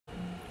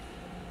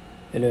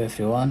Hello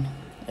everyone,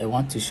 I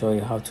want to show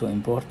you how to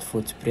import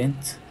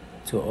footprint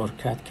to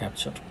OrCad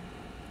Capture.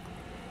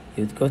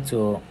 You'd go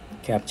to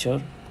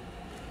Capture,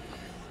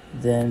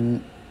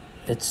 then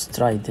let's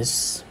try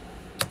this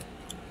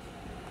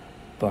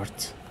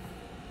part.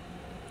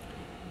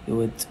 You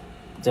would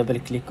double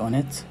click on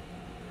it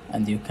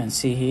and you can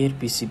see here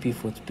PCB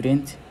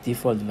footprint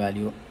default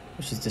value,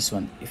 which is this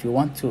one. If you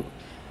want to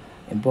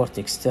import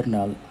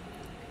external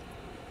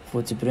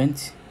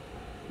footprint,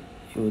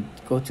 you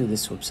would go to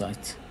this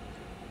website.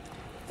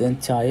 Then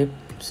type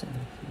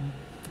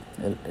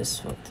ls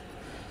foot.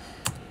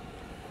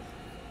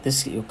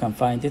 This you can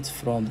find it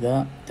from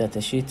the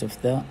datasheet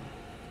of the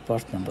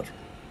part number.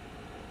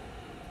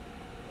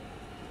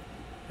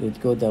 You would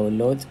go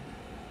download,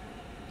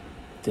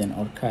 then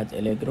OrCad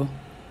Allegro.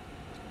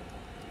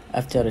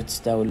 After it's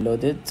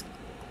downloaded,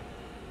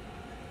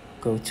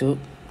 go to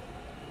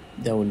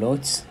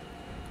downloads,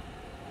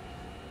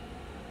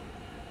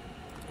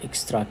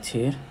 extract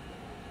here.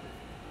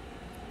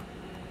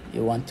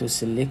 You want to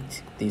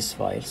select these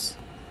files.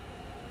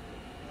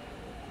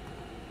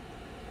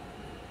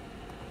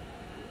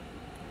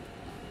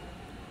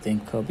 Then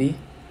copy.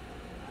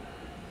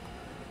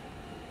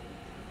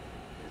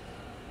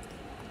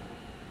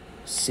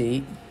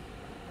 C,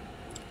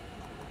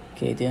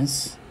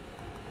 cadence,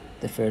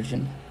 the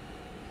version,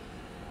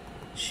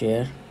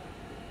 share,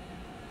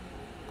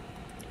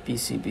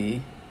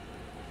 PCB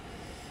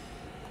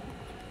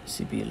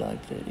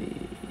library,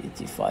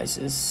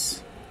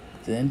 devices,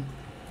 then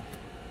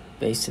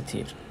paste it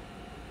here.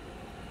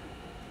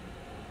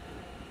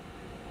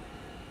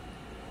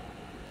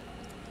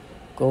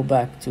 Go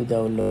back to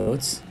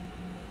downloads,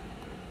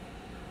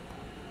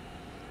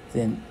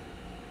 then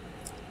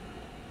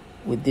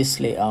with this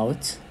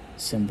layout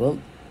symbol,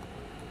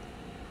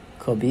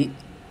 copy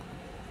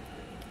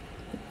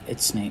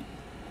its name.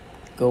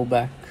 Go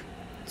back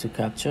to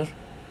capture,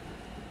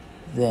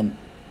 then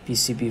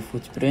PCB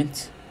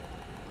footprint,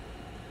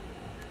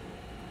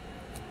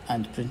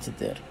 and print it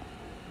there.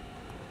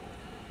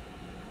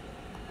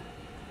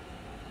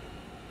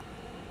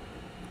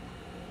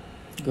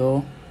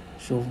 Go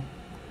show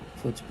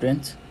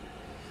footprint,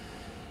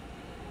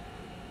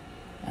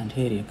 and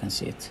here you can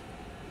see it.